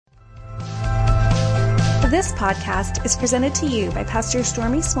This podcast is presented to you by Pastor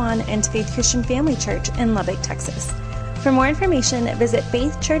Stormy Swan and Faith Christian Family Church in Lubbock, Texas. For more information, visit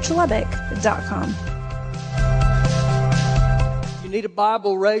faithchurchlubbock.com. If you need a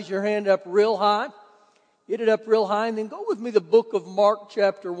Bible, raise your hand up real high. Get it up real high, and then go with me the book of Mark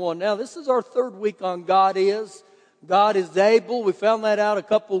chapter 1. Now, this is our third week on God is. God is able. We found that out a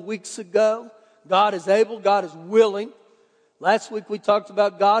couple of weeks ago. God is able. God is willing. Last week we talked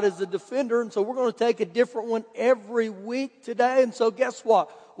about God as a defender, and so we're going to take a different one every week today. And so guess what?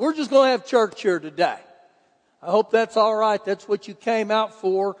 We're just going to have church here today. I hope that's all right. That's what you came out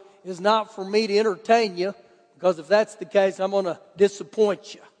for, is not for me to entertain you, because if that's the case, I'm going to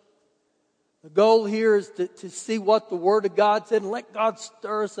disappoint you. The goal here is to see what the Word of God said and let God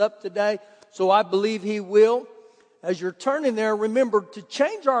stir us up today. So I believe He will. As you're turning there, remember to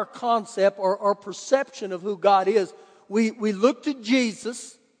change our concept or our perception of who God is. We look to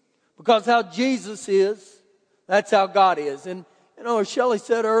Jesus, because how Jesus is, that's how God is. And, as Shelley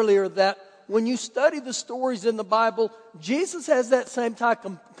said earlier, that when you study the stories in the Bible, Jesus has that same type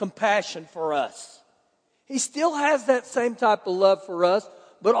of compassion for us. He still has that same type of love for us,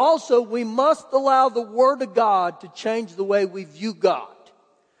 but also we must allow the Word of God to change the way we view God.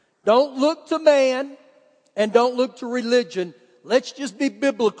 Don't look to man and don't look to religion. Let's just be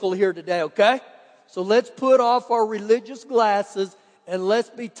biblical here today, okay? So let's put off our religious glasses and let's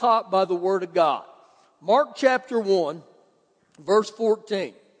be taught by the Word of God. Mark chapter 1, verse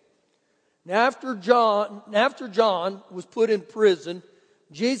 14. Now after John was put in prison,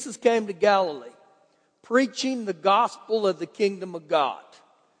 Jesus came to Galilee, preaching the gospel of the kingdom of God.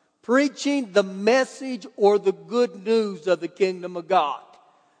 Preaching the message or the good news of the kingdom of God.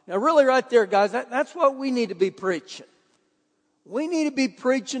 Now really right there, guys, that's what we need to be preaching. We need to be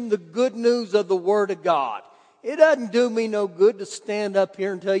preaching the good news of the Word of God. It doesn't do me no good to stand up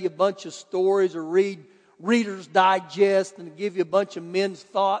here and tell you a bunch of stories or read Reader's Digest and give you a bunch of men's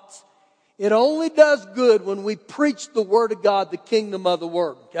thoughts. It only does good when we preach the Word of God, the kingdom of the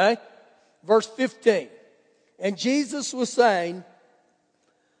Word, okay? Verse 15. And Jesus was saying,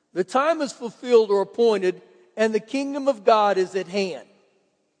 the time is fulfilled or appointed, and the kingdom of God is at hand.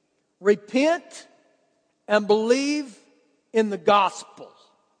 Repent and believe in the gospel.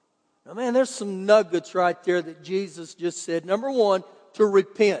 Now, man, there's some nuggets right there that Jesus just said. Number one, to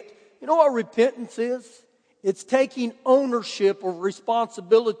repent. You know what repentance is? It's taking ownership or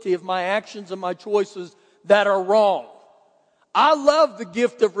responsibility of my actions and my choices that are wrong. I love the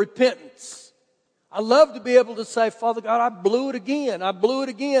gift of repentance. I love to be able to say, Father God, I blew it again. I blew it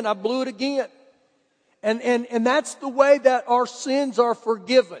again. I blew it again. And that's the way that our sins are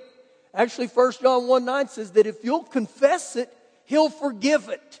forgiven. Actually, 1 John 1:9 says that if you'll confess it, He'll forgive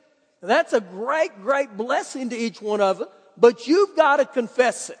it. And that's a great, great blessing to each one of us, but you've got to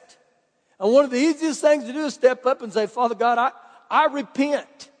confess it. And one of the easiest things to do is step up and say, Father God, I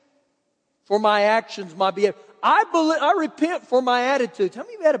repent for my actions, my behavior. I repent for my attitudes. How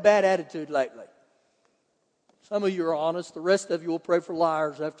many of you had a bad attitude lately? Some of you are honest. The rest of you will pray for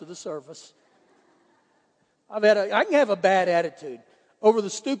liars after the service. I can have a bad attitude over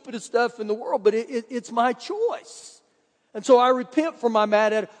the stupidest stuff in the world, but it's my choice. And so I repent for my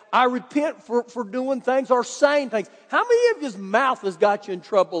bad attitude. I repent for doing things or saying things. How many of you's mouth has got you in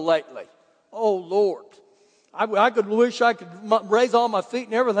trouble lately? Oh, Lord. I could wish I could raise all my feet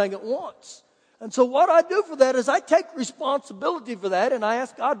and everything at once. And so what I do for that is I take responsibility for that and I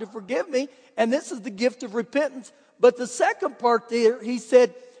ask God to forgive me. And this is the gift of repentance. But the second part there, He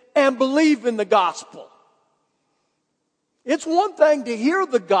said, and believe in the gospel. It's one thing to hear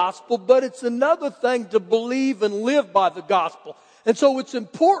the gospel, but it's another thing to believe and live by the gospel. And so it's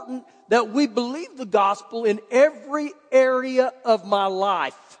important that we believe the gospel in every area of my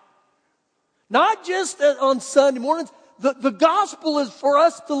life. Not just on Sunday mornings. The gospel is for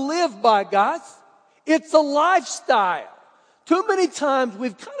us to live by, guys. It's a lifestyle. Too many times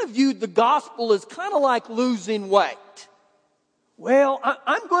we've kind of viewed the gospel as kind of like losing weight. Well,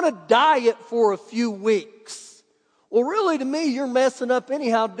 I'm going to diet for a few weeks. Well, really, to me, you're messing up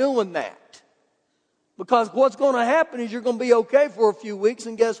anyhow doing that. Because what's going to happen is you're going to be okay for a few weeks,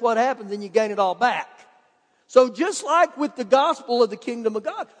 and guess what happens? Then you gain it all back. So just like with the gospel of the kingdom of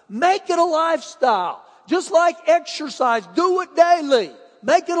God, make it a lifestyle. Just like exercise, do it daily.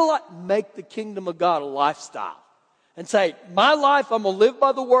 Make the kingdom of God a lifestyle. And say, my life, I'm going to live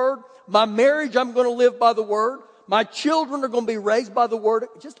by the Word. My marriage, I'm going to live by the Word. My children are going to be raised by the Word.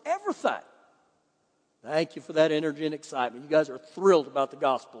 Just everything. Thank you for that energy and excitement. You guys are thrilled about the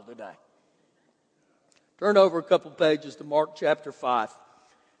gospel today. Turn over a couple pages to Mark chapter 5.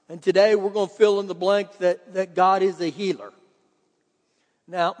 And today we're going to fill in the blank that God is a healer.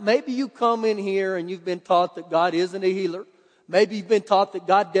 Now, maybe you come in here and you've been taught that God isn't a healer. Maybe you've been taught that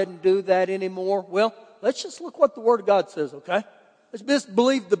God doesn't do that anymore. Well, let's just look what the Word of God says, okay? Let's just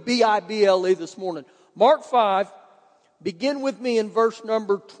believe the Bible this morning. Mark 5, begin with me in verse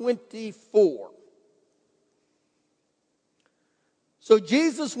number 24. So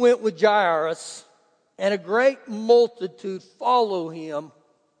Jesus went with Jairus, and a great multitude followed him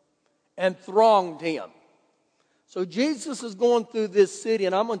and thronged him. So Jesus is going through this city,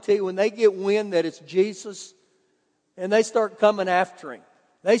 and I'm going to tell you, when they get wind that it's Jesus, and they start coming after him,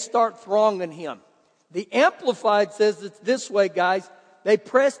 they start thronging him. The Amplified says it's this way, guys. They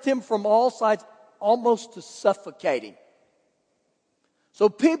pressed him from all sides, almost to suffocating. So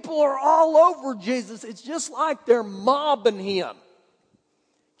people are all over Jesus. It's just like they're mobbing him.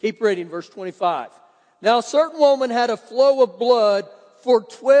 Keep reading, verse 25. Now a certain woman had a flow of blood for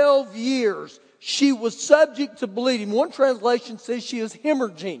 12 years. She was subject to bleeding. One translation says she was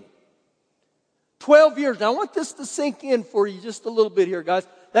hemorrhaging. 12 years. Now I want this to sink in for you just a little bit here, guys.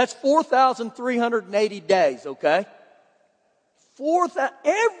 That's 4,380 days, okay?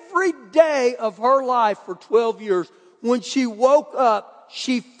 Every day of her life for 12 years, when she woke up,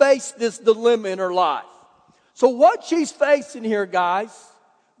 she faced this dilemma in her life. So what she's facing here, guys,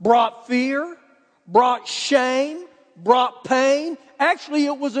 brought fear, brought shame, brought pain. Actually,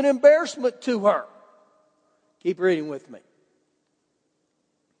 it was an embarrassment to her. Keep reading with me.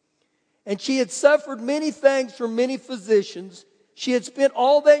 And she had suffered many things from many physicians. She had spent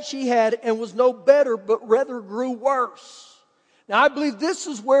all that she had and was no better, but rather grew worse. Now, I believe this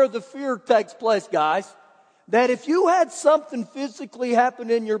is where the fear takes place, guys. That if you had something physically happen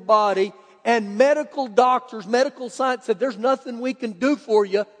in your body and medical doctors, medical science said there's nothing we can do for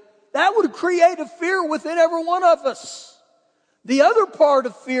you, that would create a fear within every one of us. The other part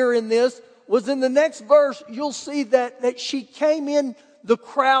of fear in this was in the next verse. You'll see that she came in the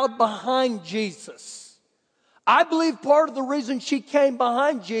crowd behind Jesus. I believe part of the reason she came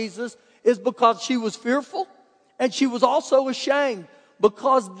behind Jesus is because she was fearful and she was also ashamed,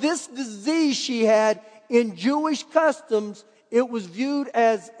 because this disease she had, in Jewish customs, it was viewed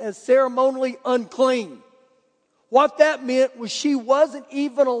as ceremonially unclean. What that meant was she wasn't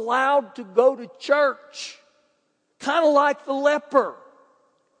even allowed to go to church, kind of like the leper.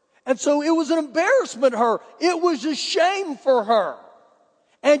 And so it was an embarrassment to her. It was a shame for her.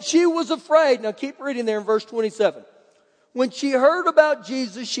 And she was afraid. Now keep reading there in verse 27. When she heard about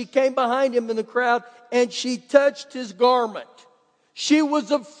Jesus, she came behind him in the crowd and she touched his garment. She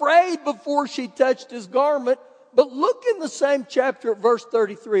was afraid before she touched his garment. But look in the same chapter at verse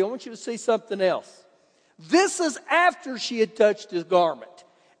 33. I want you to see something else. This is after she had touched his garment.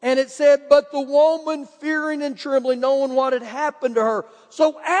 And it said, but the woman, fearing and trembling, knowing what had happened to her.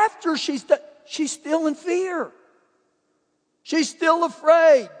 So after she's still in fear. She's still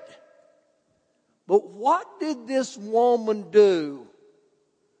afraid. But what did this woman do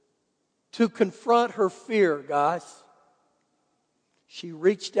to confront her fear, guys? She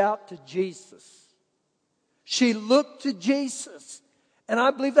reached out to Jesus. She looked to Jesus. And I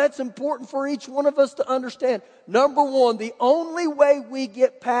believe that's important for each one of us to understand. Number one, the only way we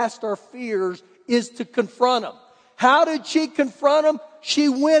get past our fears is to confront them. How did she confront them? She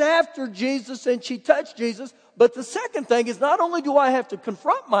went after Jesus and she touched Jesus. But the second thing is, not only do I have to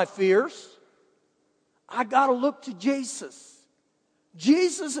confront my fears, I got to look to Jesus.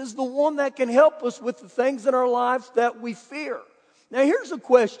 Jesus is the one that can help us with the things in our lives that we fear. Now here's a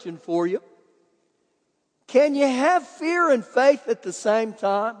question for you. Can you have fear and faith at the same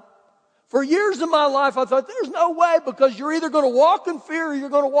time? For years in my life, I thought there's no way, because you're either going to walk in fear or you're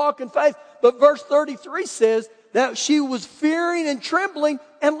going to walk in faith. But verse 33 says that she was fearing and trembling.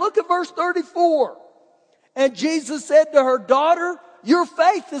 And look at verse 34. And Jesus said to her, daughter, your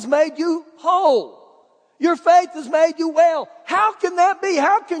faith has made you whole. Your faith has made you well. How can that be?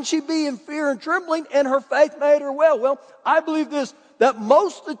 How can she be in fear and trembling and her faith made her well? Well, I believe this, that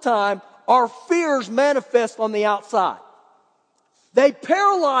most of the time our fears manifest on the outside. They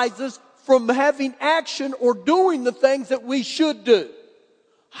paralyze us from having action or doing the things that we should do.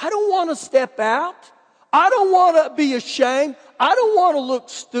 I don't want to step out. I don't want to be ashamed. I don't want to look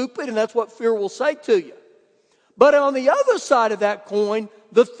stupid, and that's what fear will say to you. But on the other side of that coin,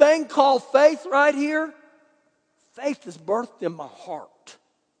 the thing called faith right here, faith is birthed in my heart.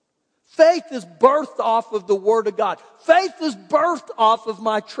 Faith is birthed off of the Word of God. Faith is birthed off of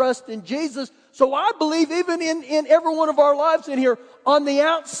my trust in Jesus. So I believe even in every one of our lives in here, on the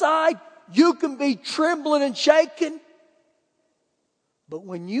outside, you can be trembling and shaking. But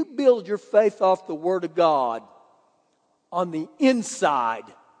when you build your faith off the Word of God, on the inside,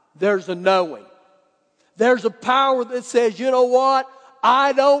 there's a knowing. There's a power that says, you know what?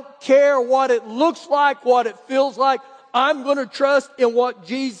 I don't care what it looks like, what it feels like. I'm going to trust in what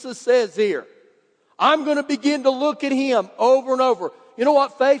Jesus says here. I'm going to begin to look at Him over and over. You know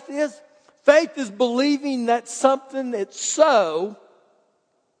what faith is? Faith is believing that something that's so,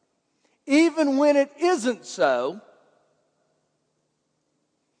 even when it isn't so,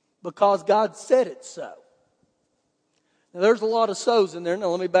 because God said it's so. Now there's a lot of so's in there. Now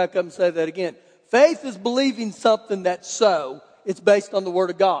let me back up and say that again. Faith is believing something that's so. It's based on the Word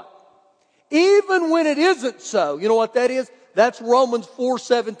of God. Even when it isn't so. You know what that is? That's Romans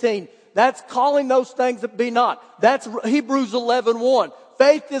 4:17. That's calling those things that be not. That's Hebrews 11:1.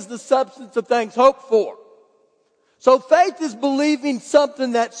 Faith is the substance of things hoped for. So faith is believing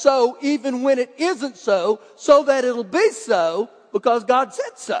something that's so even when it isn't so that it'll be so because God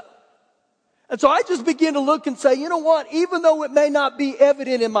said so. And so I just begin to look and say, you know what? Even though it may not be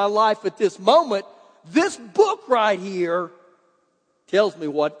evident in my life at this moment, this book right here tells me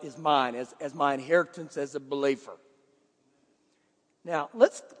what is mine as my inheritance as a believer. Now,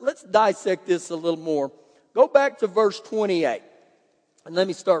 let's dissect this a little more. Go back to verse 28, and let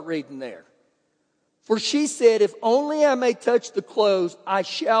me start reading there. For she said, if only I may touch the clothes, I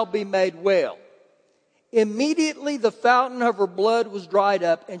shall be made well. Immediately the fountain of her blood was dried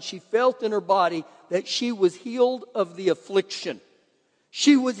up, and she felt in her body that she was healed of the affliction.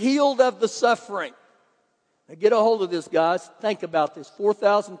 She was healed of the suffering. Now get a hold of this, guys. Think about this.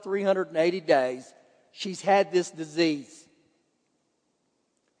 4,380 days she's had this disease.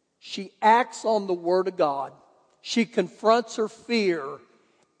 She acts on the Word of God. She confronts her fear,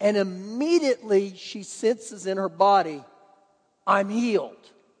 and immediately she senses in her body, I'm healed.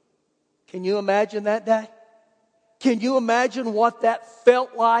 Can you imagine that day? Can you imagine what that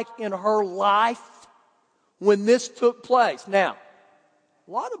felt like in her life when this took place? Now,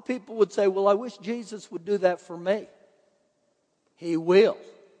 a lot of people would say, well, I wish Jesus would do that for me. He will.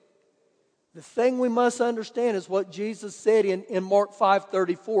 The thing we must understand is what Jesus said in Mark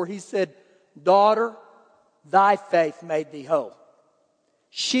 5:34. He said, daughter, thy faith made thee whole.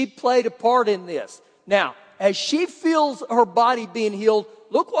 She played a part in this. Now, as she feels her body being healed,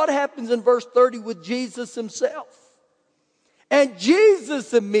 look what happens in verse 30 with Jesus Himself. And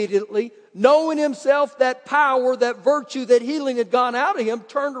Jesus immediately, knowing Himself that power, that virtue, that healing had gone out of Him,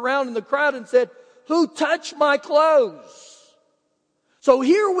 turned around in the crowd and said, who touched my clothes? So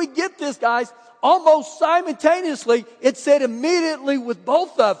here we get this, guys, almost simultaneously. It said immediately with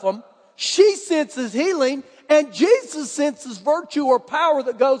both of them, she senses healing and Jesus senses virtue or power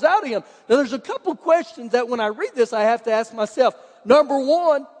that goes out of Him. Now there's a couple questions that when I read this I have to ask myself. Number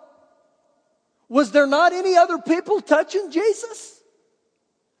one, was there not any other people touching Jesus?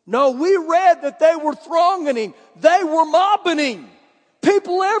 No, we read that they were thronging Him. They were mobbing Him.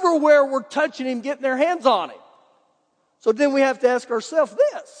 People everywhere were touching Him, getting their hands on Him. So then we have to ask ourselves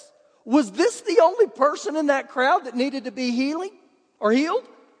this. Was this the only person in that crowd that needed to be healed?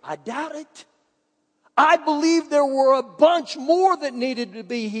 I doubt it. I believe there were a bunch more that needed to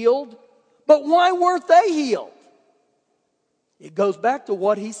be healed. But why weren't they healed? It goes back to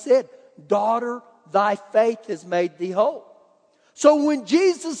what He said. Daughter, thy faith has made thee whole. So when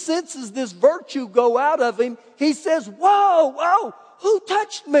Jesus senses this virtue go out of Him, He says, whoa, who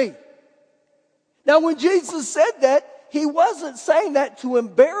touched me? Now when Jesus said that, He wasn't saying that to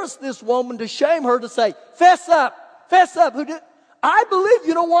embarrass this woman, to shame her, to say, fess up, who did? I believe,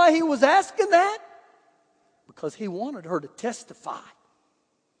 you know why He was asking that? Because He wanted her to testify.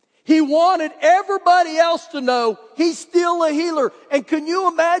 He wanted everybody else to know He's still a healer. And can you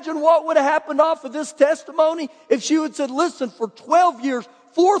imagine what would have happened off of this testimony if she would have said, listen, for 12 years,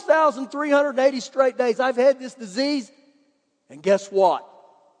 4,380 straight days, I've had this disease. And guess what?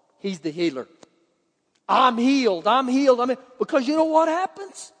 He's the healer. I'm healed. Because you know what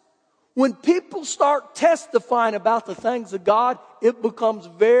happens? When people start testifying about the things of God, it becomes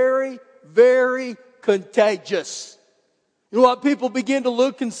very, very contagious. You know what people begin to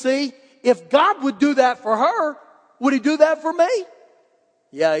look and see? If God would do that for her, would He do that for me?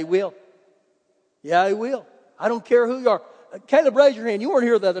 Yeah, He will. Yeah, He will. I don't care who you are. Caleb, raise your hand. You weren't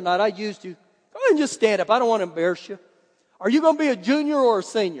here the other night. I used you. Go ahead and just stand up. I don't want to embarrass you. Are you going to be a junior or a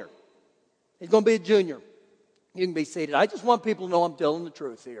senior? He's going to be a junior. You can be seated. I just want people to know I'm telling the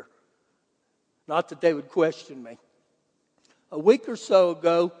truth here. Not that they would question me. A week or so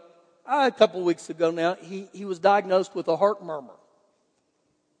ago, a couple weeks ago now, he was diagnosed with a heart murmur.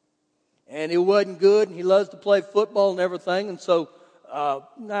 And it wasn't good, and he loves to play football and everything. And so,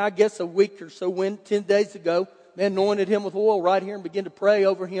 I guess a week or so, 10 days ago, they anointed him with oil right here and began to pray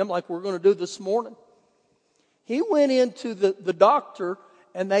over him like we're going to do this morning. He went into the doctor,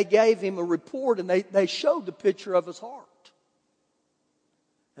 and they gave him a report, and they showed the picture of his heart.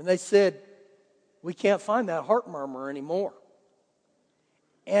 And they said, we can't find that heart murmur anymore.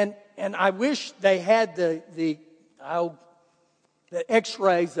 And I wish they had the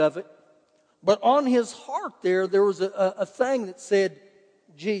x-rays of it. But on his heart there was a thing that said,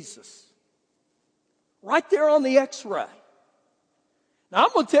 Jesus. Right there on the x-ray. Now,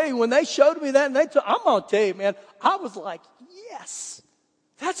 I'm going to tell you, when they showed me that, I'm going to tell you, man, I was like, yes,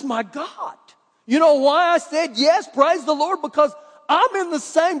 that's my God. You know why I said yes, praise the Lord? Because I'm in the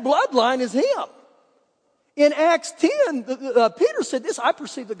same bloodline as him. In Acts 10, Peter said this, I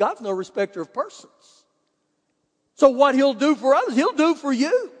perceive that God's no respecter of persons. So what he'll do for others, he'll do for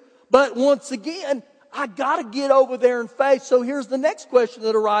you. But once again, I got to get over there in faith. So here's the next question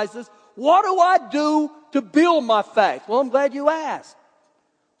that arises. What do I do to build my faith? Well, I'm glad you asked.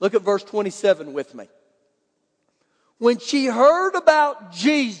 Look at verse 27 with me. When she heard about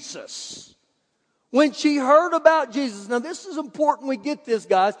Jesus. When she heard about Jesus. Now this is important we get this,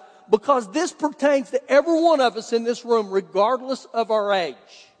 guys, because this pertains to every one of us in this room, regardless of our age.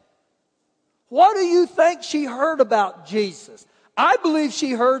 What do you think she heard about Jesus? I believe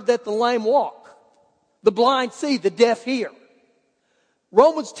she heard that the lame walk, the blind see, the deaf hear.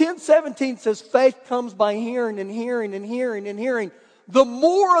 Romans 10:17 says faith comes by hearing and hearing and hearing and hearing. The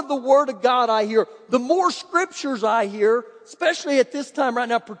more of the Word of God I hear, the more scriptures I hear, especially at this time right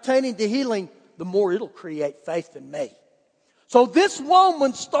now pertaining to healing, the more it'll create faith in me. So this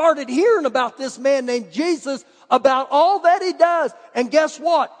woman started hearing about this man named Jesus, about all that he does. And guess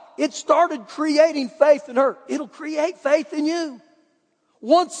what? It started creating faith in her. It'll create faith in you.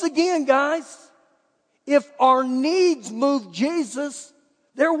 Once again, guys, if our needs moved Jesus,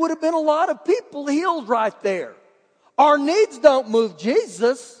 there would have been a lot of people healed right there. Our needs don't move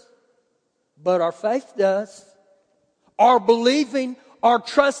Jesus, but our faith does. Our believing, our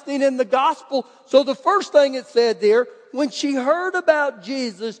trusting in the gospel. So the first thing it said there, when she heard about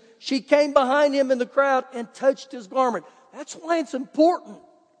Jesus, she came behind him in the crowd and touched his garment. That's why it's important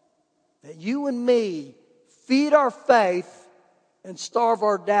that you and me feed our faith and starve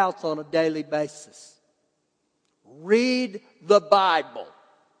our doubts on a daily basis. Read the Bible.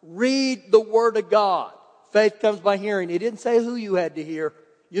 Read the Word of God. Faith comes by hearing. He didn't say who you had to hear.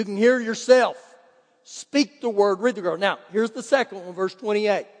 You can hear yourself. Speak the Word. Read the Word. Now, here's the second one, verse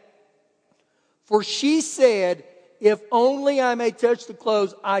 28. For she said, if only I may touch the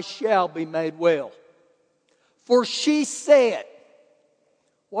clothes, I shall be made well. For she said.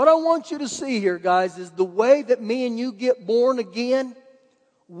 What I want you to see here, guys, is the way that me and you get born again.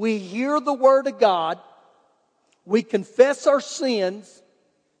 We hear the Word of God. We confess our sins.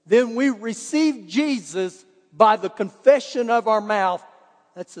 Then we receive Jesus by the confession of our mouth.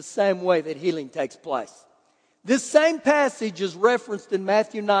 That's the same way that healing takes place. This same passage is referenced in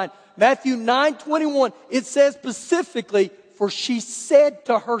Matthew 9. Matthew 9:21, it says specifically, for she said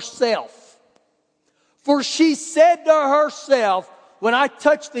to herself. For she said to herself, when I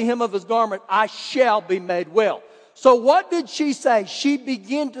touch the hem of his garment, I shall be made well. So what did she say? She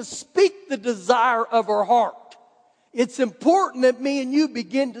began to speak the desire of her heart. It's important that me and you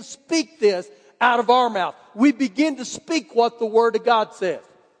begin to speak this out of our mouth. We begin to speak what the Word of God says.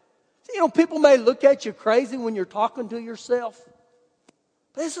 You know, people may look at you crazy when you're talking to yourself.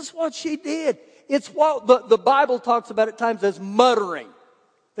 This is what she did. It's what the Bible talks about at times as muttering.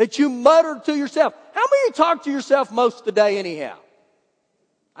 That you mutter to yourself. How many of you talk to yourself most of the day anyhow?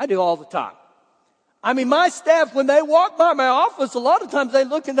 I do all the time. I mean, my staff, when they walk by my office, a lot of times they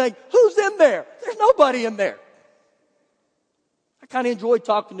look and think, who's in there? There's nobody in there. I kind of enjoy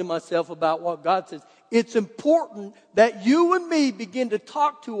talking to myself about what God says. It's important that you and me begin to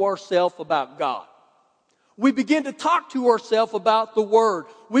talk to ourselves about God. We begin to talk to ourselves about the Word.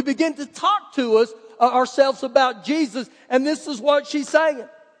 We begin to talk to ourselves about Jesus. And this is what she's saying.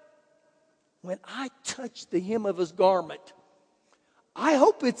 When I touch the hem of his garment, I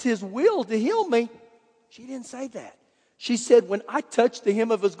hope it's his will to heal me. She didn't say that. She said, when I touch the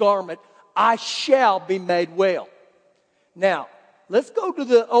hem of his garment, I shall be made well. Now, let's go to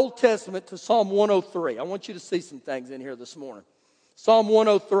the Old Testament to Psalm 103. I want you to see some things in here this morning. Psalm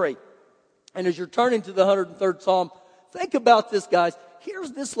 103. And as you're turning to the 103rd Psalm, think about this, guys.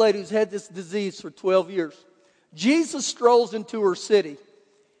 Here's this lady who's had this disease for 12 years. Jesus strolls into her city,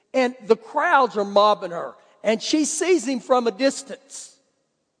 and the crowds are mobbing her, and she sees him from a distance.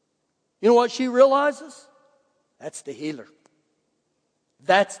 You know what she realizes? That's the healer.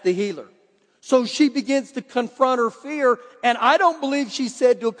 That's the healer. So she begins to confront her fear, and I don't believe she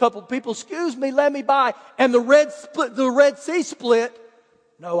said to a couple people, excuse me, let me by, and the Red Sea split.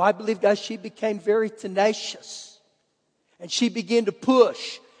 No, I believe, guys, she became very tenacious. And she began to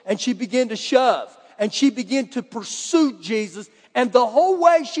push, and she began to shove, and she began to pursue Jesus, And the whole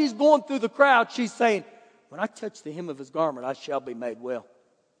way she's going through the crowd, she's saying, when I touch the hem of his garment, I shall be made well.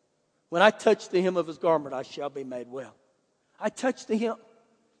 When I touch the hem of his garment, I shall be made well. I touch the hem.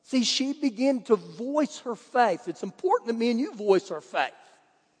 See, she began to voice her faith. It's important that me and you voice our faith.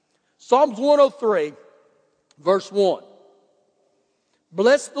 Psalms 103, verse 1.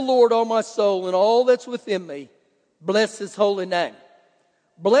 Bless the Lord, O my soul, and all that's within me. Bless his holy name.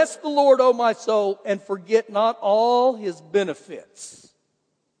 Bless the Lord, O my soul, and forget not all his benefits.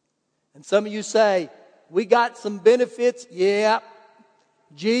 And some of you say, we got some benefits. Yeah,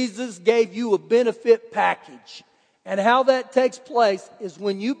 Jesus gave you a benefit package. And how that takes place is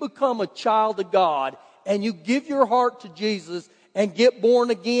when you become a child of God and you give your heart to Jesus and get born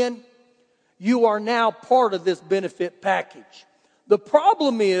again, you are now part of this benefit package. The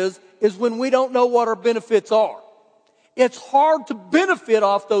problem is when we don't know what our benefits are. It's hard to benefit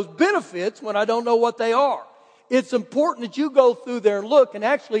off those benefits when I don't know what they are. It's important that you go through there and look. And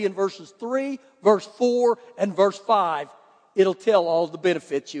actually in verses 3, verse 4, and verse 5, it'll tell all the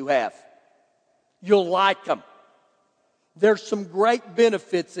benefits you have. You'll like them. There's some great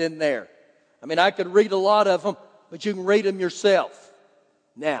benefits in there. I mean, I could read a lot of them, but you can read them yourself.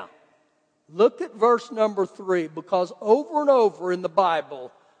 Now, look at verse number 3, because over and over in the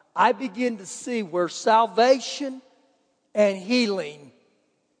Bible, I begin to see where salvation and healing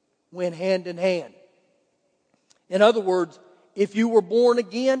went hand in hand. In other words, if you were born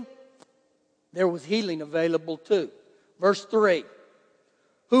again, there was healing available too. Verse 3,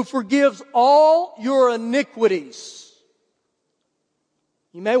 who forgives all your iniquities.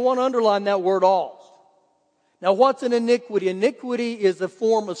 You may want to underline that word all. Now, what's an iniquity? Iniquity is a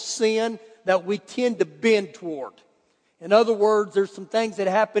form of sin that we tend to bend toward. In other words, there's some things that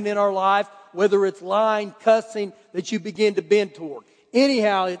happen in our life, whether it's lying, cussing, that you begin to bend toward.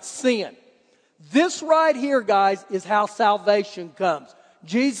 Anyhow, it's sin. This right here, guys, is how salvation comes.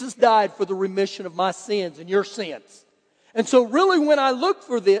 Jesus died for the remission of my sins and your sins. And so really when I look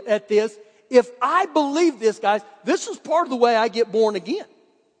at this, if I believe this, guys, this is part of the way I get born again.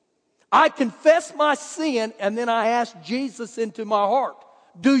 I confess my sin and then I ask Jesus into my heart.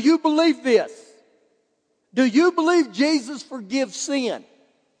 Do you believe this? Do you believe Jesus forgives sin?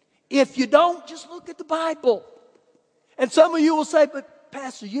 If you don't, just look at the Bible. And some of you will say, but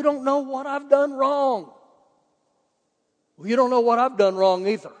Pastor, you don't know what I've done wrong. Well, you don't know what I've done wrong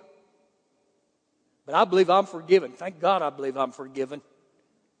either. But I believe I'm forgiven. Thank God I believe I'm forgiven.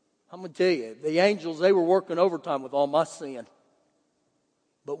 I'm going to tell you, the angels, they were working overtime with all my sin.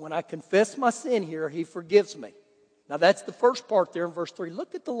 But when I confess my sin here, he forgives me. Now that's the first part there in verse 3.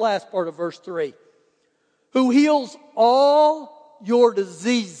 Look at the last part of verse 3. Who heals all your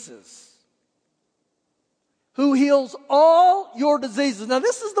diseases. Who heals all your diseases. Now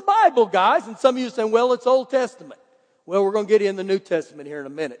this is the Bible, guys. And some of you are saying, well, it's Old Testament. Well, we're going to get in the New Testament here in a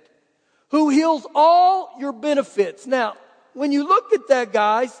minute. Who heals all your benefits. Now, when you look at that,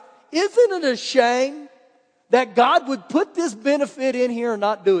 guys, isn't it a shame that God would put this benefit in here and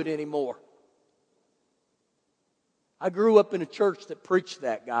not do it anymore? I grew up in a church that preached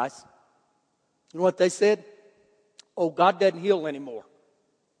that, guys. You know what they said? Oh, God doesn't heal anymore.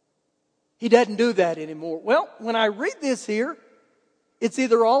 He doesn't do that anymore. Well, when I read this here, it's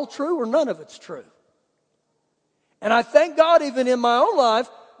either all true or none of it's true. And I thank God even in my own life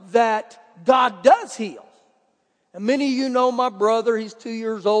that God does heal. And many of you know my brother. He's 2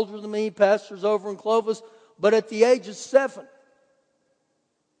 years older than me. He pastors over in Clovis. But at the age of 7,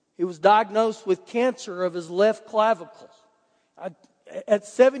 he was diagnosed with cancer of his left clavicle. At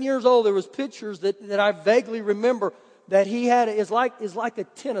 7 years old, there was pictures that I vaguely remember that he had is like a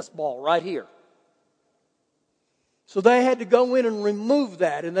tennis ball right here. So they had to go in and remove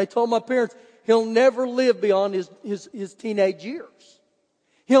that. And they told my parents, he'll never live beyond his teenage years.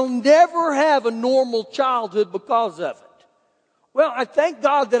 He'll never have a normal childhood because of it. Well, I thank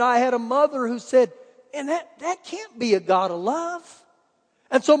God that I had a mother who said, and that can't be a God of love.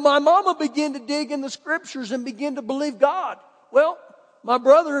 And so my mama began to dig in the scriptures and begin to believe God. Well, my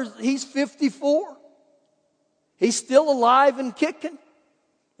brother, he's 54. He's still alive and kicking.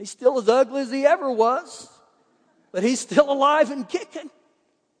 He's still as ugly as he ever was. But he's still alive and kicking.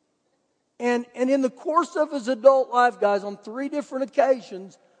 And in the course of his adult life, guys, on 3 different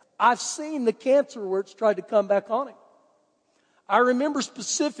occasions, I've seen the cancer where it's tried to come back on him. I remember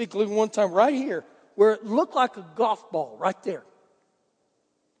specifically one time right here where it looked like a golf ball right there.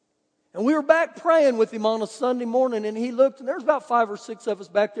 And we were back praying with him on a Sunday morning, and he looked, and there's about 5 or 6 of us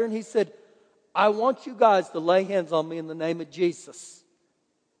back there, and he said, I want you guys to lay hands on me in the name of Jesus.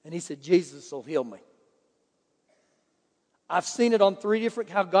 And he said, Jesus will heal me. I've seen it on 3 different,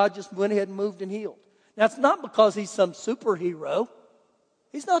 how God just went ahead and moved and healed. Now, it's not because he's some superhero.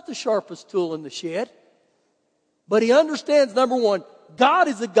 He's not the sharpest tool in the shed. But he understands, number one, God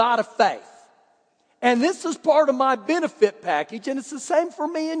is a God of faith. And this is part of my benefit package, and it's the same for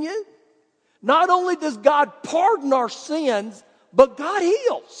me and you. Not only does God pardon our sins, but God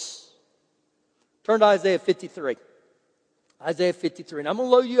heals. Turn to Isaiah 53. Isaiah 53. And I'm going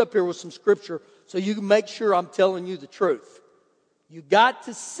to load you up here with some scripture so you can make sure I'm telling you the truth. You got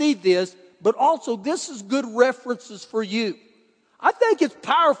to see this, but also this is good references for you. I think it's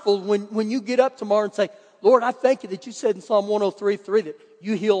powerful when you get up tomorrow and say, Lord, I thank you that you said in Psalm 103:3 that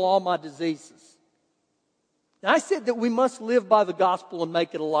you heal all my diseases. Now, I said that we must live by the gospel and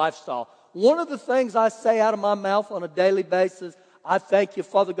make it a lifestyle. One of the things I say out of my mouth on a daily basis, I thank you,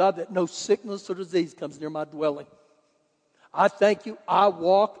 Father God, that no sickness or disease comes near my dwelling. I thank you, I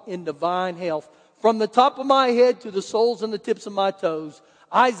walk in divine health. From the top of my head to the soles and the tips of my toes,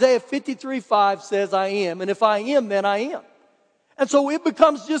 Isaiah 53:5 says I am. And if I am, then I am. And so it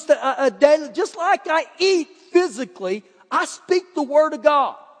becomes just a daily, just like I eat physically, I speak the Word of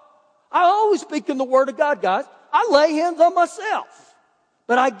God. I always speak in the Word of God, guys. I lay hands on myself.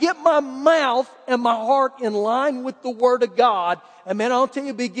 But I get my mouth and my heart in line with the Word of God. And man, I'll tell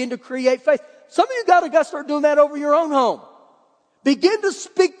you, begin to create faith. Some of you got to start doing that over your own home. Begin to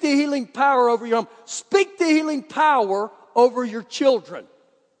speak the healing power over your home. Speak the healing power over your children.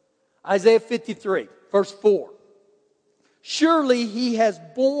 Isaiah 53, verse 4. Surely he has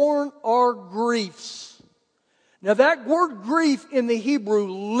borne our griefs. Now that word grief in the Hebrew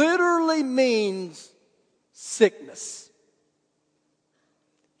literally means sickness.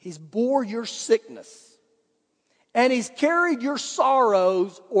 He's bore your sickness. And he's carried your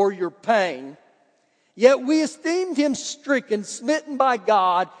sorrows or your pain. Yet we esteemed him stricken, smitten by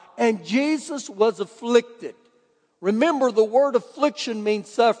God, and Jesus was afflicted. Remember, the word affliction means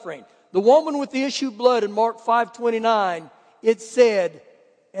suffering. The woman with the issue of blood in Mark 5:29, it said,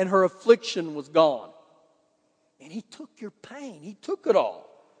 and her affliction was gone. And he took your pain. He took it all.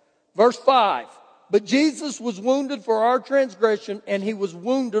 Verse 5, but Jesus was wounded for our transgression, and he was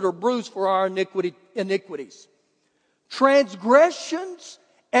wounded or bruised for our iniquities. Transgressions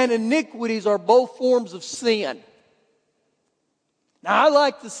and iniquities are both forms of sin. Now, I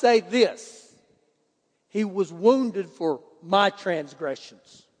like to say this. He was wounded for my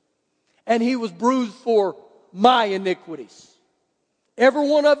transgressions. And he was bruised for my iniquities. Every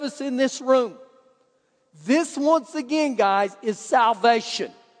one of us in this room. This, once again, guys, is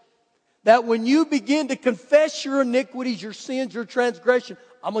salvation. That when you begin to confess your iniquities, your sins, your transgression,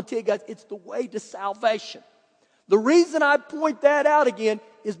 I'm going to tell you guys, it's the way to salvation. The reason I point that out again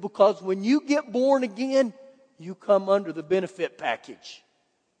is because when you get born again, you come under the benefit package.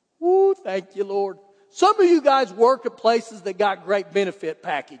 Woo, thank you, Lord. Some of you guys work at places that got great benefit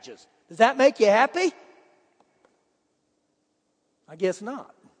packages. Does that make you happy? I guess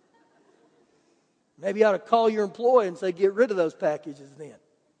not. Maybe you ought to call your employer and say, get rid of those packages then.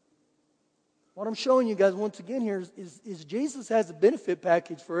 What I'm showing you guys once again here is Jesus has a benefit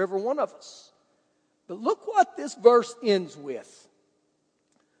package for every one of us. But look what this verse ends with.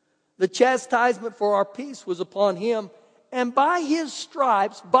 The chastisement for our peace was upon him, and by his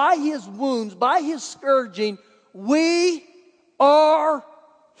stripes, by his wounds, by his scourging, we are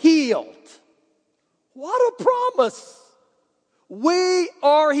healed. What a promise. We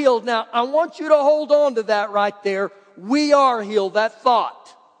are healed. Now, I want you to hold on to that right there. We are healed, that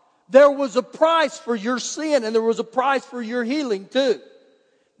thought. There was a price for your sin, and there was a price for your healing too.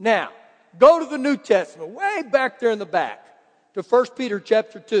 Now, go to the New Testament, way back there in the back, to 1 Peter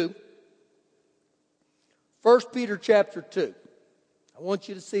chapter 2. 1 Peter chapter 2. I want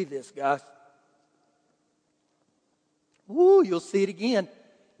you to see this, guys. Woo, you'll see it again.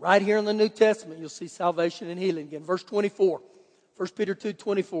 Right here in the New Testament, you'll see salvation and healing again. Verse 24. 1 Peter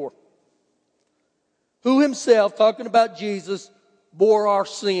 2:24. Who himself, talking about Jesus, bore our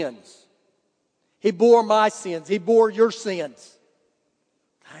sins. He bore my sins. He bore your sins.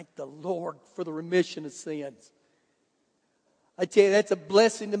 Thank the Lord for the remission of sins. I tell you, that's a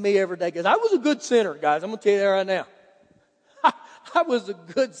blessing to me every day. Because I was a good sinner, guys. I'm going to tell you that right now. I was a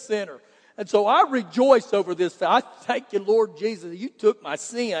good sinner. And so I rejoice over this. I thank you, Lord Jesus, that you took my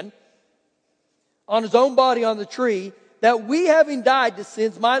sin on his own body on the tree, that we, having died to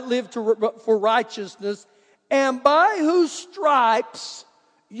sins, might live for righteousness, and by whose stripes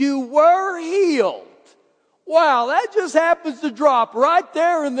you were healed. Wow, that just happens to drop right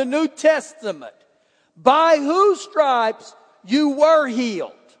there in the New Testament. By whose stripes you were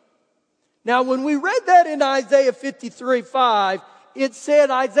healed. Now, when we read that in Isaiah 53:5, it said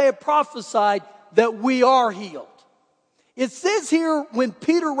Isaiah prophesied that we are healed. It says here when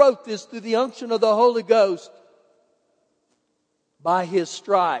Peter wrote this through the unction of the Holy Ghost, by His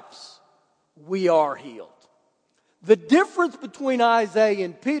stripes we are healed. The difference between Isaiah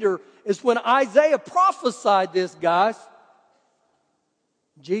and Peter is when Isaiah prophesied this, guys,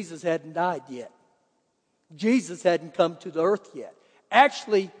 Jesus hadn't died yet. Jesus hadn't come to the earth yet.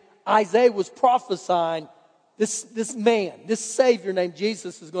 Actually, Isaiah was prophesying this man, this Savior named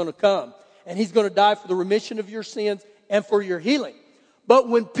Jesus is going to come. And He's going to die for the remission of your sins and for your healing. But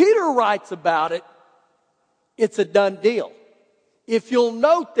when Peter writes about it, it's a done deal. If you'll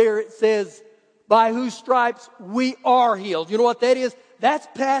note there, it says, by whose stripes we are healed. You know what that is? That's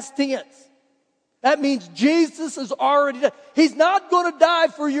past tense. That means Jesus has already done. He's not going to die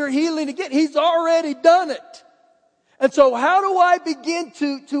for your healing again. He's already done it. And so how do I begin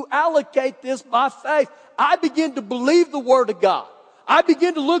to allocate this by faith? I begin to believe the Word of God. I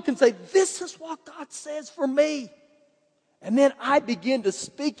begin to look and say, this is what God says for me. And then I begin to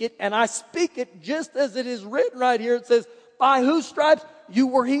speak it, and I speak it just as it is written right here. It says, by whose stripes you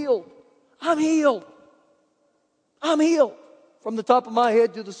were healed. I'm healed. I'm healed. From the top of my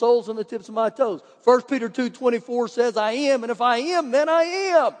head to the soles and the tips of my toes. 1 Peter 2:24 says, I am, and if I am, then I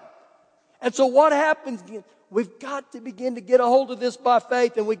am. And so what happens? We've got to begin to get a hold of this by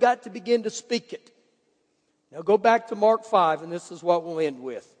faith, and we've got to begin to speak it. Now go back to Mark 5, and this is what we'll end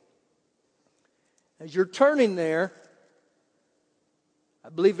with. As you're turning there, I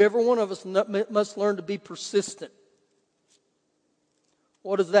believe every one of us must learn to be persistent.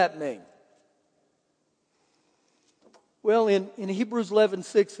 What does that mean? Well, in Hebrews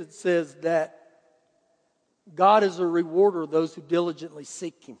 11:6 it says that God is a rewarder of those who diligently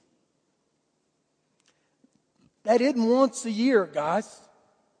seek Him. That isn't once a year, guys.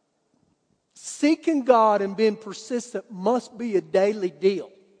 Seeking God and being persistent must be a daily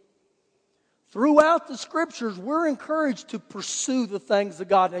deal. Throughout the Scriptures, we're encouraged to pursue the things of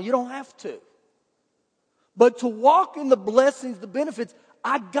God. Now, you don't have to. But to walk in the blessings, the benefits,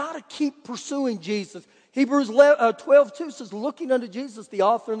 I got to keep pursuing Jesus. Hebrews 12:2 says, looking unto Jesus, the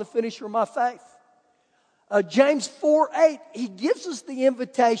author and the finisher of my faith. James 4:8, he gives us the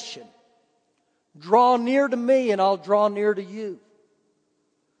invitation. Draw near to me and I'll draw near to you.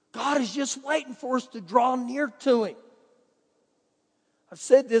 God is just waiting for us to draw near to Him. I've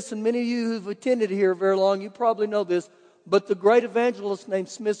said this, and many of you who've attended here very long, you probably know this, but the great evangelist named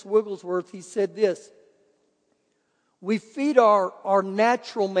Smith Wigglesworth, he said this: we feed our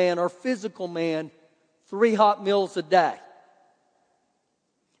natural man, our physical man, 3 hot meals a day.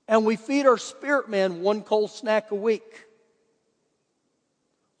 And we feed our spirit man 1 cold snack a week.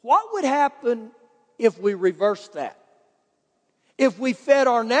 What would happen if we reversed that? If we fed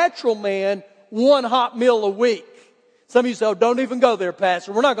our natural man 1 hot meal a week. Some of you say, oh, don't even go there,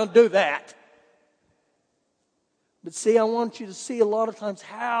 Pastor. We're not going to do that. But see, I want you to see a lot of times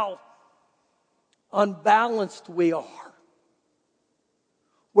how unbalanced we are.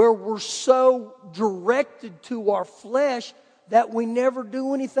 Where we're so directed to our flesh that we never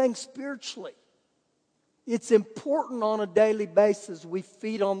do anything spiritually. It's important on a daily basis we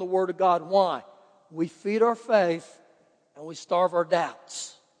feed on the Word of God. Why? We feed our faith and we starve our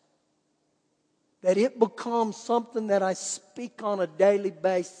doubts. That it becomes something that I speak on a daily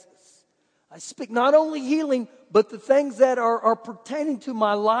basis. I speak not only healing, but the things that are pertaining to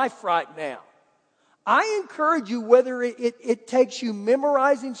my life right now. I encourage you, whether it takes you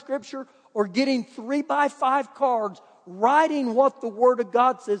memorizing Scripture or getting 3x5 cards, writing what the Word of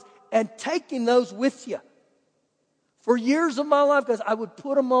God says, and taking those with you. For years of my life, guys, I would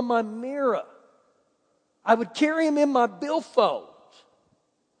put them on my mirror. I would carry them in my billfold.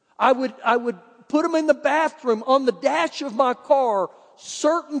 I would put them in the bathroom, on the dash of my car,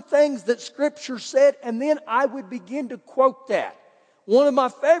 certain things that Scripture said, and then I would begin to quote that. One of my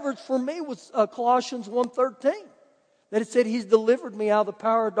favorites for me was Colossians 1:13. That it said, He's delivered me out of the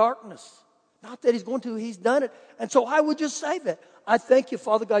power of darkness. Not that He's going to, He's done it. And so I would just say that. I thank you,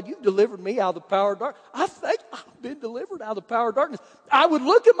 Father God, you've delivered me out of the power of darkness. I think I've been delivered out of the power of darkness. I would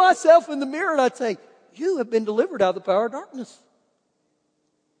look at myself in the mirror and I'd say, you have been delivered out of the power of darkness.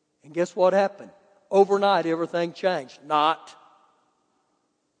 And guess what happened? Overnight, everything changed. Not.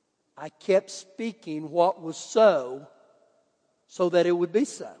 I kept speaking what was so that it would be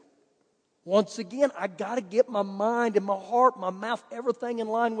so. Once again, I got to get my mind and my heart, my mouth, everything in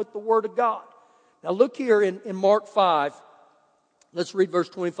line with the Word of God. Now look here in Mark 5. Let's read verse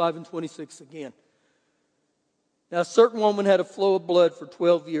 25 and 26 again. Now a certain woman had a flow of blood for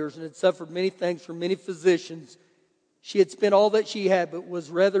 12 years and had suffered many things from many physicians. She had spent all that she had, but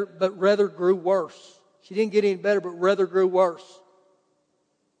rather grew worse. She didn't get any better, but rather grew worse.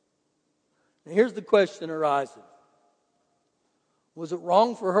 Now here's the question arising. Was it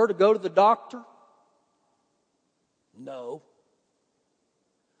wrong for her to go to the doctor? No.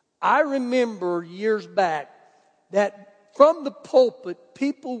 I remember years back that from the pulpit,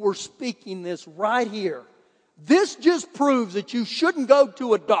 people were speaking this right here. This just proves that you shouldn't go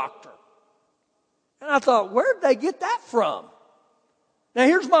to a doctor. And I thought, where did they get that from? Now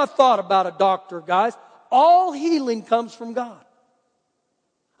here's my thought about a doctor, guys. All healing comes from God.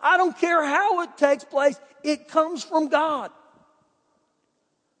 I don't care how it takes place. It comes from God.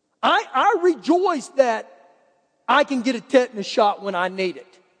 I rejoice that I can get a tetanus shot when I need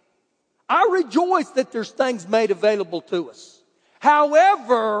it. I rejoice that there's things made available to us.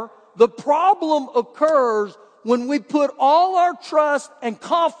 However, the problem occurs when we put all our trust and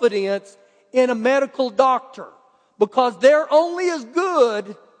confidence in a medical doctor, because they're only as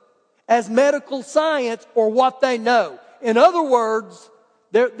good as medical science or what they know. In other words,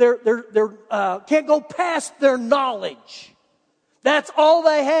 they can't go past their knowledge. That's all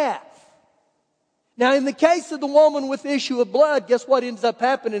they have. Now, in the case of the woman with the issue of blood, guess what ends up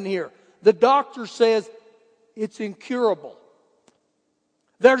happening here? The doctor says it's incurable.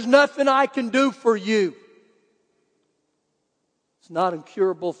 There's nothing I can do for you. It's not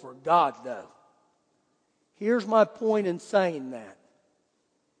incurable for God, though. Here's my point in saying that.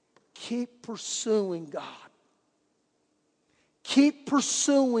 Keep pursuing God. Keep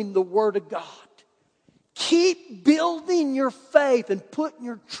pursuing the Word of God. Keep building your faith and putting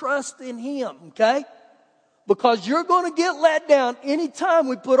your trust in Him, okay? Because you're going to get let down anytime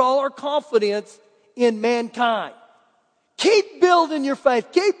we put all our confidence in mankind. Keep building your faith.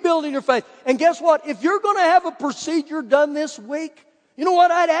 Keep building your faith. And guess what? If you're going to have a procedure done this week, you know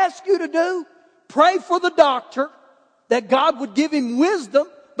what I'd ask you to do? Pray for the doctor that God would give him wisdom.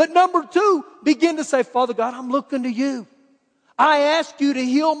 But number two, begin to say, Father God, I'm looking to you. I ask you to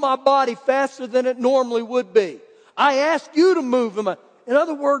heal my body faster than it normally would be. I ask you to move him. In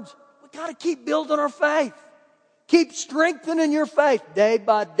other words, we've got to keep building our faith. Keep strengthening your faith day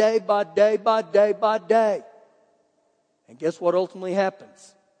by day by day by day by day. And guess what ultimately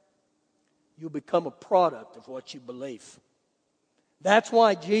happens? You'll become a product of what you believe. That's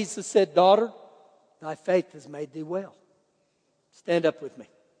why Jesus said, daughter, thy faith has made thee well. Stand up with me.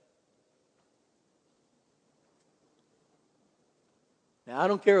 Now, I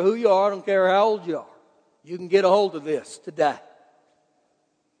don't care who you are. I don't care how old you are. You can get a hold of this today.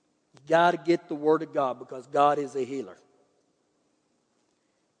 You've got to get the Word of God because God is a healer.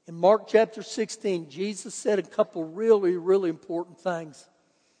 In Mark chapter 16, Jesus said a couple really, really important things.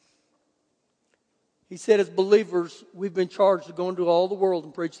 He said, as believers, we've been charged to go into all the world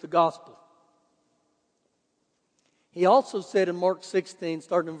and preach the gospel. He also said in Mark 16,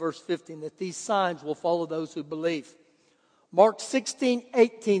 starting in verse 15, that these signs will follow those who believe. Mark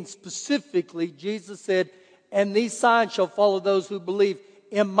 16:18 specifically, Jesus said, and these signs shall follow those who believe.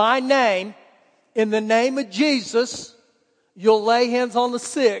 In my name, in the name of Jesus, you'll lay hands on the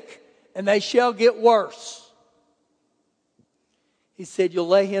sick and they shall get worse. He said, you'll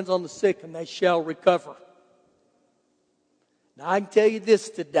lay hands on the sick and they shall recover. Now I can tell you this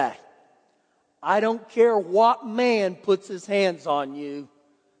today. I don't care what man puts his hands on you.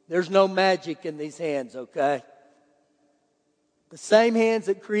 There's no magic in these hands, okay? The same hands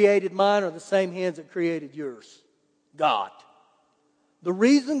that created mine are the same hands that created yours. God. The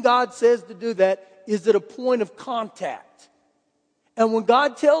reason God says to do that is at a point of contact. And when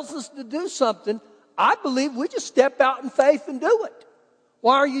God tells us to do something, I believe we just step out in faith and do it.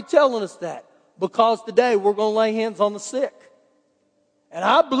 Why are you telling us that? Because today we're going to lay hands on the sick. And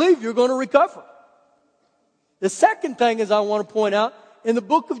I believe you're going to recover. The second thing is I want to point out, in the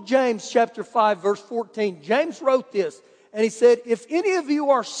book of James chapter 5 verse 14, James wrote this. And he said, if any of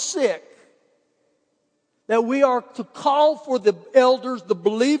you are sick, that we are to call for the elders, the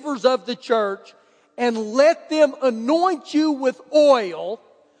believers of the church, and let them anoint you with oil,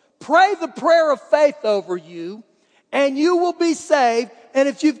 pray the prayer of faith over you, and you will be saved. And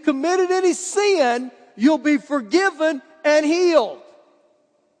if you've committed any sin, you'll be forgiven and healed.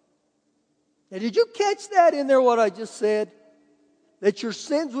 Now, did you catch that in there, what I just said? That your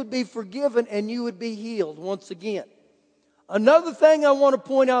sins would be forgiven and you would be healed once again. Another thing I want to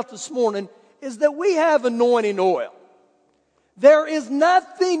point out this morning is that we have anointing oil. There is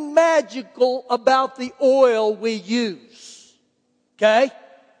nothing magical about the oil we use. Okay?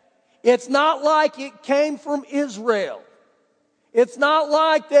 It's not like it came from Israel. It's not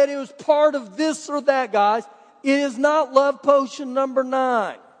like that it was part of this or that, guys. It is not love potion number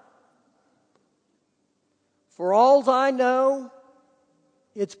 9. For all I know,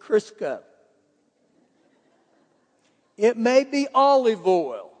 it's Crisco. It may be olive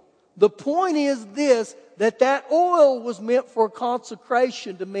oil, The point is this, that oil was meant for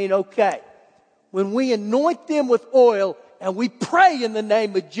consecration to mean, okay, when we anoint them with oil and we pray in the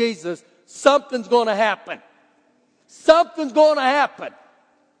name of Jesus, something's going to happen. Something's going to happen.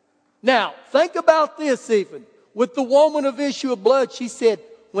 Now, think about this even. With the woman of issue of blood, she said,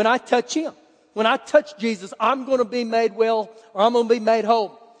 when I touch him, when I touch Jesus, I'm going to be made well, or I'm going to be made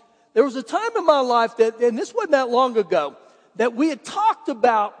whole. There was a time in my life and this wasn't that long ago, that we had talked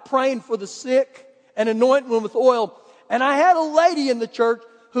about praying for the sick and anointing them with oil. And I had a lady in the church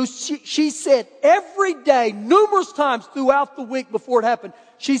who she said every day, numerous times throughout the week before it happened,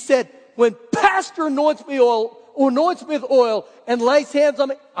 she said, when Pastor anoints me with oil and lays hands on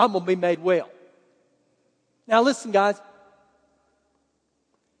me, I'm going to be made well. Now listen, guys.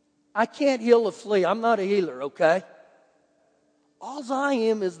 I can't heal a flea. I'm not a healer, okay? All I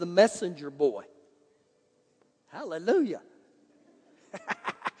am is the messenger boy. Hallelujah.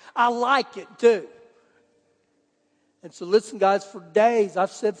 I like it too. And so listen, guys, for days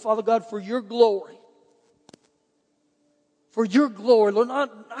I've said, Father God, for your glory. For your glory. Lord,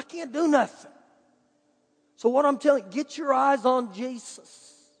 I can't do nothing. So what I'm telling you, get your eyes on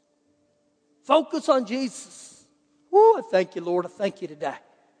Jesus. Focus on Jesus. Woo, I thank you, Lord. I thank you today.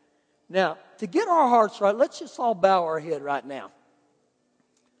 Now, to get our hearts right, let's just all bow our head right now.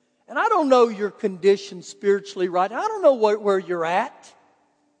 And I don't know your condition spiritually right now. I don't know where you're at.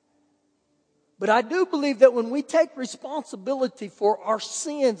 But I do believe that when we take responsibility for our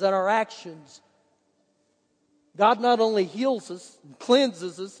sins and our actions, God not only heals us and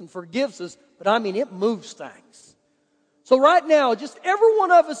cleanses us and forgives us, but I mean it moves things. So right now, just every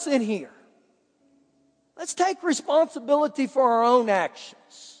one of us in here, let's take responsibility for our own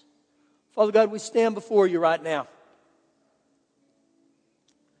actions. Father God, we stand before you right now.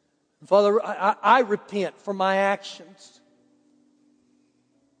 And Father, I repent for my actions.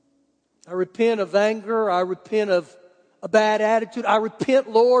 I repent of anger. I repent of a bad attitude. I repent,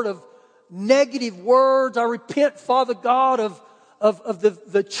 Lord, of negative words. I repent, Father God, of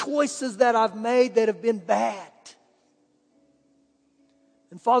the choices that I've made that have been bad.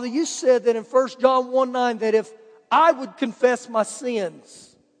 And Father, you said that in 1 John 1:9 that if I would confess my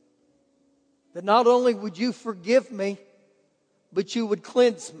sins, that not only would you forgive me, but you would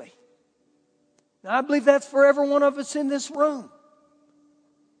cleanse me. Now, I believe that's for every one of us in this room.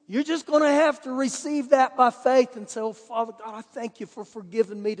 You're just going to have to receive that by faith and say, oh, Father God, I thank you for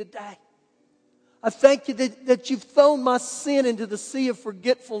forgiving me today. I thank you that you've thrown my sin into the sea of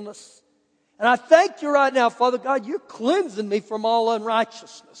forgetfulness. And I thank you right now, Father God, you're cleansing me from all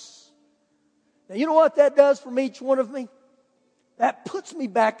unrighteousness. Now, you know what that does for each one of me? That puts me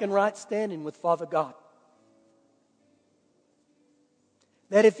back in right standing with Father God.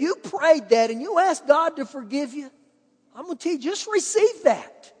 That if you prayed that and you asked God to forgive you, I'm going to tell you, just receive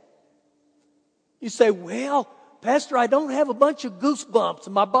that. You say, well, Pastor, I don't have a bunch of goosebumps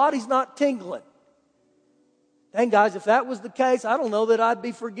and my body's not tingling. Dang, guys, if that was the case, I don't know that I'd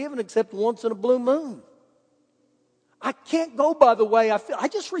be forgiven except once in a blue moon. I can't go by the way I feel. I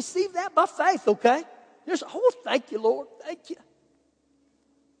just received that by faith, okay? Just, oh, thank you, Lord. Thank you.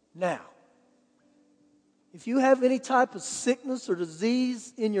 Now, if you have any type of sickness or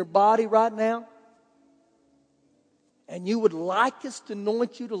disease in your body right now, and you would like us to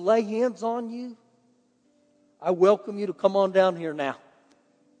anoint you, to lay hands on you, I welcome you to come on down here now.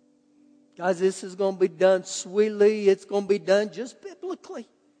 Guys, this is going to be done sweetly. It's going to be done just biblically.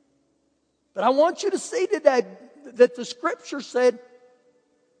 But I want you to see today that the Scripture said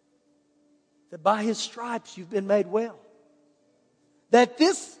that by His stripes you've been made well. That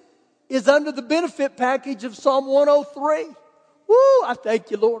this is under the benefit package of Psalm 103. Woo! I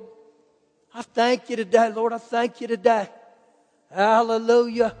thank you, Lord. I thank you today, Lord. I thank you today.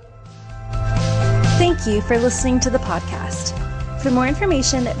 Hallelujah. Thank you for listening to the podcast. For more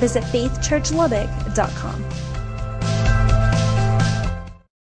information, visit faithchurchlubbock.com.